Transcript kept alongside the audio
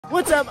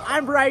What's up?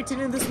 I'm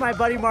Bryton and this is my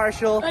buddy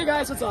Marshall. Hey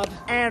guys, what's up?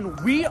 And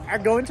we are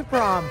going to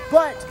prom,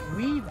 but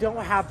we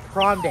don't have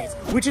prom dates,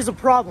 which is a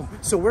problem.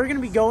 So we're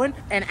gonna be going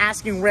and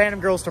asking random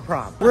girls to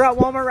prom. We're at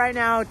Walmart right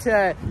now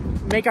to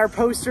make our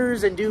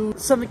posters and do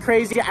something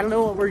crazy. I don't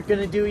know what we're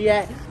gonna do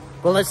yet,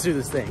 but let's do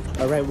this thing.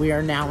 All right, we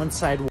are now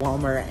inside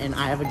Walmart and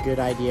I have a good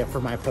idea for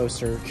my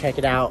poster. Check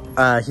it out.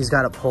 He's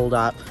got it pulled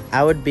up.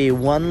 I would be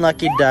one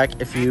lucky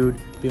duck if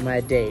you'd be my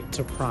date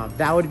to prom.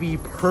 That would be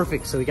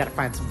perfect. So we gotta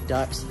find some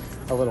ducks,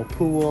 a little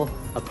pool,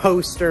 a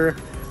poster.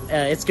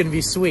 It's gonna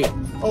be sweet.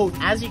 Oh,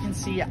 as you can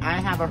see, I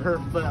have a hurt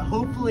foot.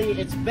 Hopefully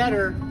it's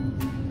better,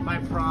 my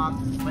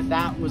prom, but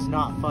that was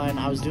not fun.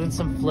 I was doing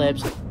some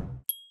flips.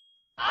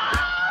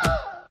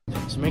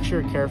 So make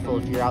sure you're careful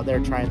if you're out there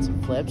trying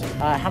some flips.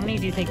 How many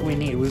do you think we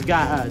need? We've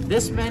got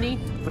this many,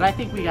 but I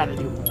think we gotta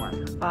do more.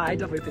 I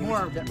definitely think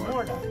more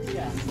ducks,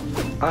 yeah.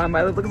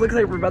 It looks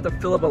like we're about to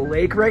fill up a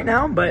lake right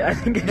now, but I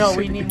think no,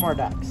 we need more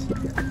ducks.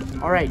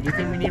 All right, do you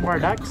think we need more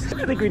ducks?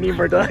 I think we need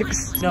more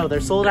ducks. No,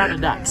 they're sold out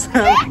of ducks.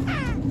 Okay,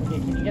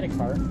 can you get a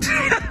cart?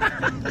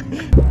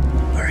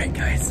 All right,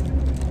 guys,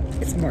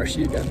 it's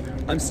Marshy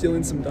again. I'm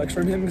stealing some ducks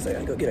from him because I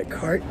gotta go get a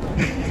cart.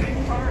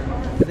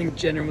 I think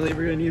generally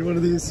we're gonna need one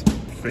of these.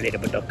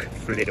 Inflatable duck,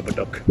 inflatable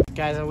duck.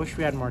 Guys, I wish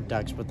we had more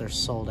ducks, but they're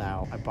sold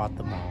out. I bought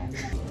them all.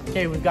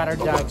 Okay, we've got our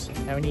ducks.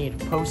 Now we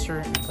need a poster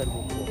and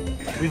inflatable pool.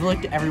 We've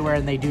looked everywhere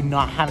and they do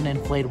not have an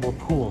inflatable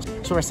pool.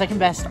 So our second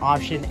best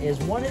option is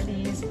one of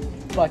these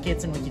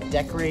buckets and we can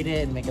decorate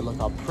it and make it look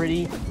all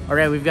pretty. All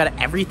right, we've got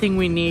everything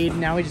we need.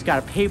 Now we just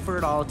gotta paper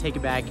it all, take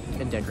it back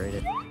and decorate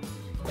it.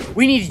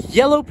 We need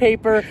yellow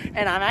paper,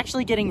 and I'm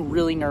actually getting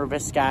really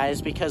nervous,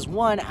 guys, because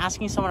one,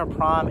 asking someone to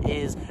prom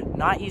is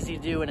not easy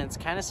to do and it's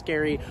kind of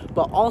scary,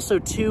 but also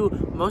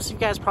two, most of you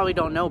guys probably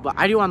don't know, but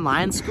I do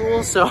online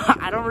school, so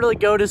I don't really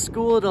go to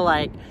school to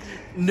like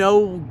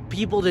know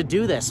people to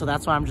do this, so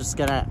that's why I'm just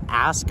gonna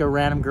ask a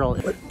random girl.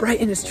 What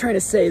Bryton is trying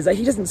to say is that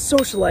he doesn't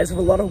socialize with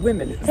a lot of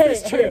women. Is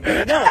this true?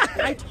 No,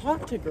 I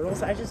talk to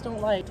girls, I just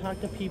don't like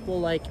talk to people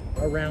like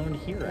around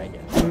here, I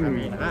guess. I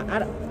mean, I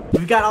don't.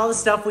 We've got all the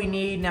stuff we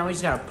need, now we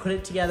just gotta put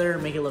it together,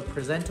 make it look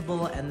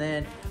presentable, and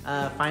then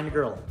find a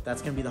girl.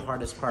 That's gonna be the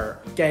hardest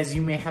part. Guys,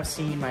 you may have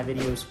seen my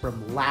videos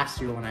from last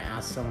year when I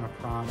asked someone to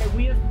prom.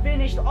 We have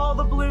finished, all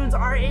the balloons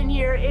are in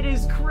here, it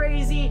is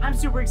crazy. I'm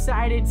super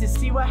excited to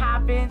see what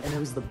happened. And it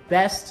was the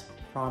best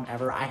prom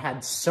ever. I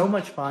had so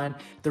much fun.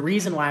 The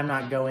reason why I'm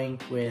not going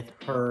with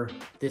her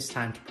this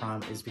time to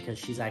prom is because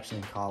she's actually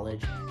in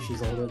college.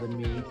 She's older than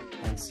me,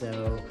 and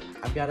so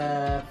I've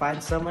gotta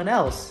find someone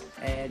else.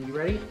 And you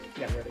ready?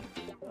 Yeah, ready.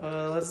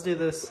 Let's do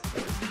this.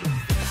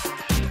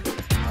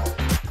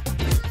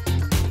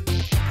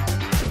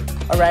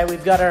 All right,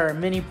 we've got our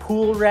mini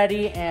pool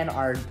ready and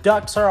our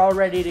ducks are all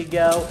ready to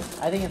go.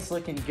 I think it's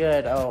looking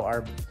good. Oh,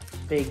 our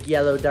big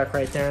yellow duck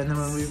right there. And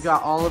then we've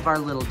got all of our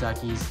little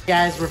duckies.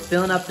 Guys, we're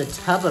filling up the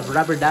tub of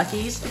rubber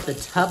duckies. The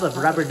tub of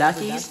rubber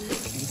duckies.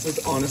 This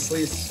is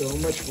honestly so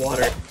much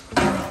water.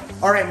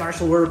 All right,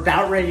 Marshall, we're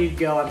about ready to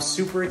go. I'm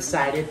super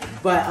excited,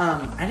 but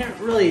I didn't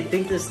really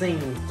think this thing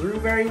through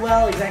very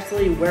well.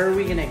 Exactly where are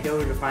we gonna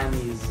go to find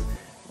these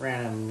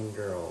random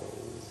girls?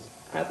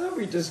 I thought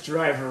we'd just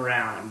drive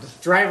around.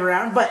 Drive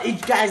around? But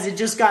guys, it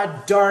just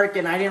got dark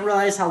and I didn't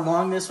realize how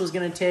long this was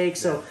gonna take,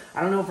 so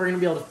I don't know if we're gonna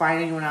be able to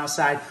find anyone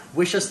outside.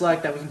 Wish us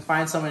luck that we can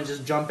find someone and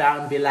just jump out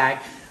and be like,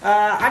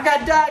 I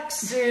got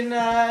ducks and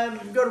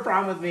go to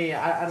prom with me.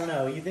 I don't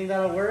know, you think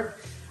that'll work?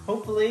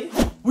 Hopefully.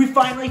 We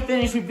finally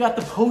finished. We've got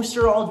the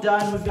poster all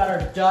done. We've got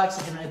our ducks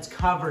and it's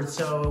covered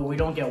so we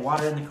don't get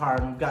water in the car.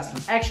 And we've got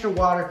some extra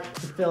water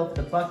to fill up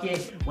the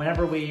bucket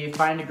whenever we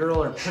find a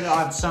girl or put it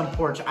on some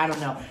porch. I don't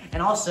know.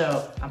 And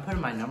also, I'm putting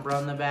my number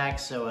on the back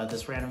so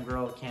this random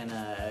girl can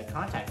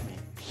contact me.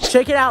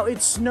 Check it out.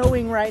 It's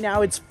snowing right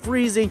now. It's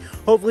freezing.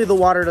 Hopefully the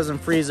water doesn't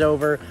freeze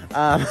over.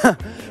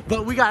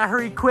 But we gotta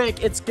hurry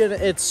quick.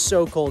 It's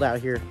so cold out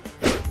here.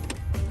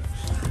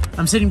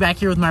 I'm sitting back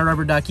here with my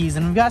rubber duckies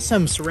and we've got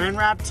some saran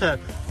wrap to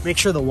make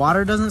sure the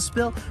water doesn't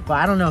spill, but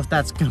I don't know if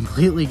that's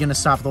completely gonna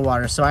stop the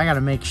water, so I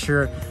gotta make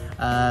sure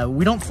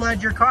we don't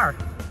flood your car.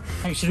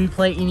 Hey, should we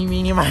play Eeny,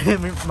 Meeny,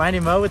 Miny,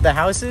 Mo with the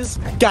houses?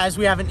 Guys,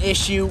 we have an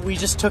issue. We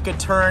just took a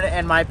turn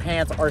and my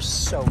pants are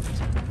soaked.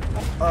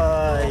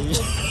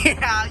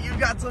 Yeah, you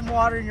got some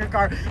water in your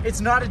car.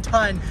 It's not a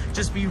ton,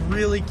 just be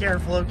really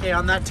careful, okay?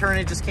 On that turn,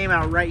 it just came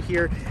out right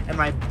here and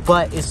my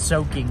butt is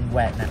soaking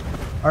wet now.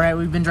 All right,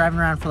 we've been driving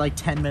around for like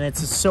 10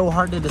 minutes. It's so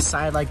hard to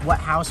decide like what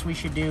house we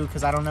should do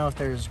because I don't know if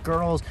there's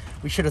girls.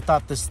 We should have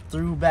thought this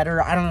through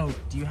better. I don't know,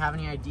 do you have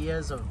any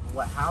ideas of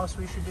what house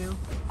we should do?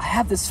 I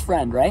have this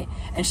friend, right?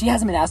 And she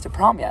hasn't been asked to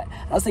prom yet.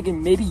 I was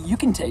thinking maybe you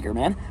can take her,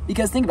 man.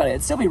 Because think about it,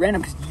 it'd still be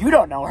random because you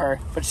don't know her,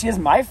 but she is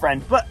my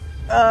friend. But,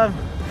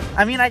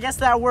 I mean, I guess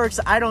that works.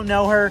 I don't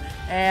know her,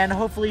 and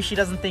hopefully she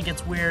doesn't think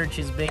it's weird.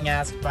 She's being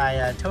asked by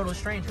a total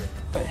stranger.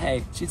 But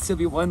hey, she'd still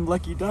be one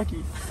lucky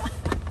ducky.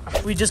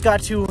 We just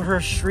got to her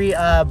street,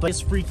 but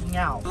it's freaking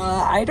out.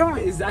 I don't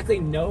exactly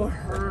know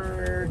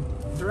her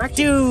directions.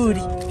 Dude,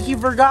 so... he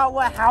forgot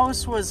what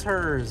house was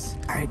hers.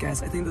 All right,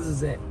 guys, I think this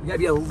is it. We gotta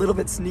be a little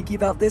bit sneaky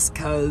about this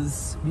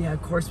because, yeah,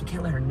 of course, we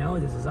can't let her know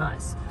this is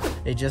us.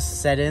 It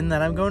just set in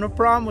that I'm going to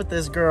prom with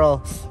this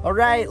girl. All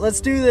right,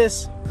 let's do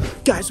this.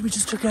 Guys, we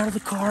just took it out of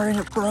the car and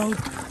it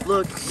broke.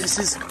 Look, this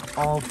is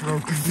all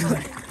broken.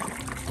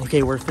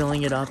 Okay, we're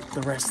filling it up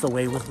the rest of the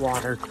way with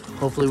water.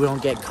 Hopefully we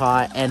don't get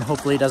caught and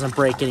hopefully it doesn't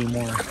break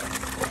anymore.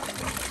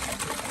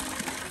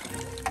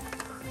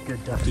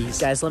 Good duckies.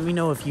 Guys, let me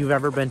know if you've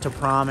ever been to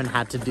prom and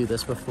had to do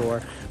this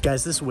before.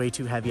 Guys, this is way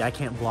too heavy. I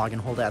can't vlog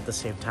and hold it at the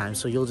same time,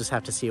 so you'll just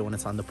have to see it when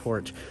it's on the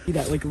porch. See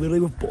that, like literally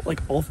with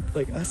like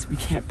us, we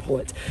can't pull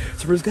it.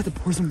 So we're just got to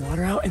pour some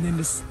water out and then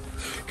just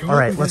go. All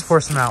right, let's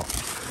pour some out.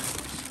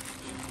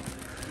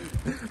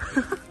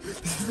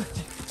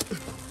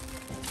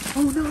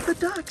 Oh no, the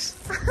ducks.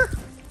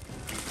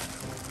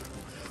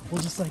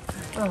 We'll just like,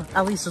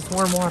 at least it's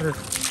warm water.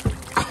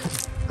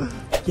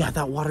 Yeah,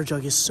 that water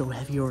jug is so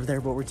heavy over there,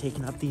 but we're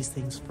taking up these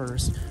things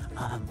first.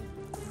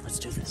 Let's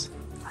do this.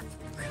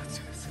 Let's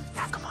do this.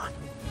 Yeah, come on.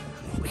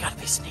 We gotta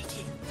be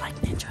sneaky, like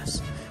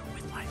ninjas,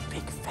 with my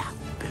big fat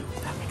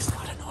boot that makes a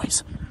lot of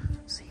noise.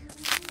 See?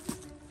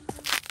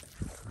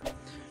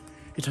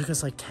 It took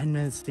us like 10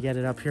 minutes to get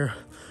it up here,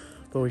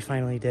 but we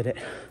finally did it.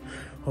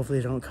 Hopefully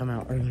it don't come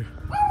out earlier.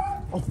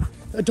 Oh,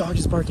 a dog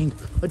is barking.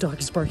 A dog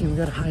is barking. We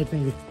gotta hide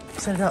maybe.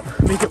 Set it up.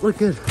 Make it look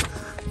good.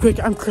 Quick,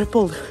 I'm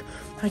crippled.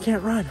 I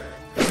can't run.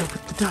 I'll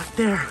put the duck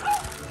there.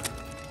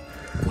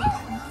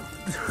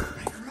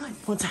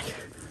 One sec.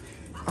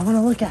 I want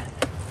to look at it.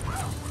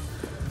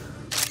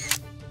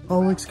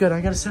 Oh, it looks good. I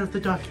gotta set up the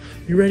duck.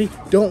 You ready?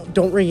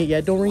 Don't ring it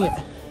yet. Don't ring it.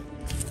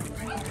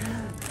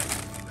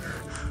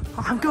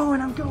 Oh, I'm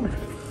going.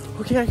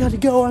 Okay, I gotta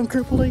go. I'm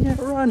crippled. I can't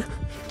run.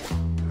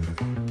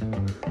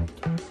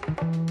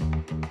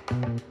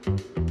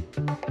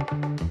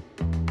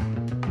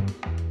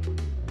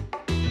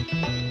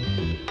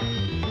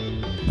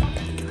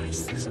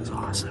 This is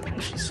awesome,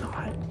 and she saw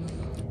it.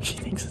 She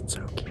thinks it's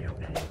so cute.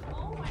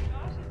 Oh my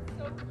gosh, it's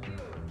so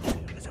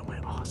cute. It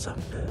went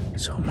awesome.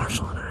 So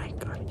Marshall and I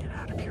gotta get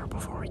out of here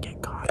before we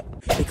get caught.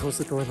 Hey, close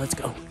the door. Let's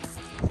go.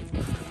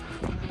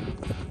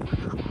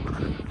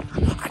 I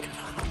gotta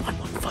on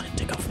one foot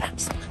to go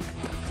fast.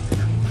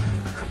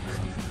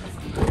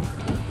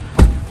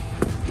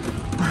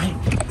 All right,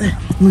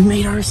 we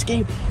made our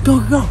escape.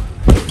 Go.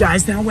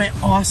 Guys, that went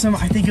awesome.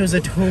 I think it was a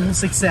total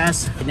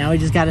success. Now we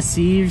just gotta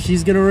see if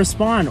she's gonna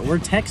respond or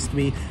text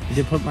me. I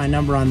did put my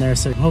number on there,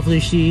 so hopefully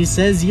she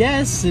says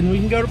yes and we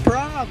can go to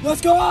prom.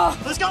 Let's go!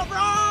 Let's go,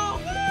 prom!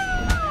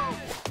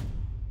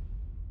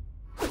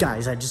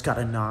 Guys, I just got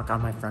a knock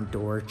on my front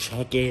door.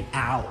 Check it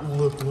out.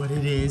 Look what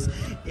it is.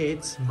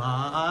 It's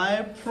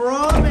my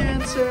prom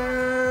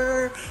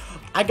answer.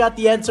 I got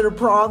the answer to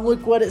prom.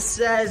 Look what it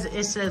says.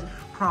 It says,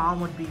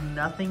 prom would be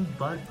nothing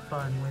but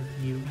fun with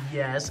you,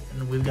 yes.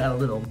 And we've got a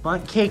little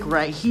bundt cake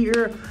right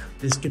here.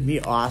 This could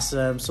be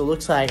awesome. So it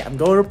looks like I'm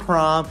going to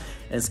prom,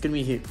 and it's gonna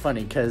be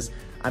funny because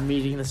I'm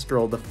meeting this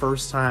girl the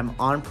first time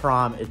on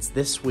prom. It's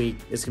this week.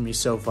 It's gonna be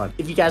so fun.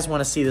 If you guys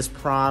wanna see this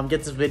prom,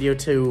 get this video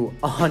to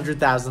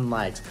 100,000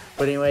 likes.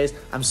 But anyways,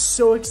 I'm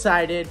so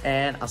excited,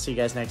 and I'll see you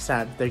guys next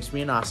time. Thanks for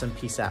being awesome.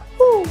 Peace out.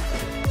 Woo!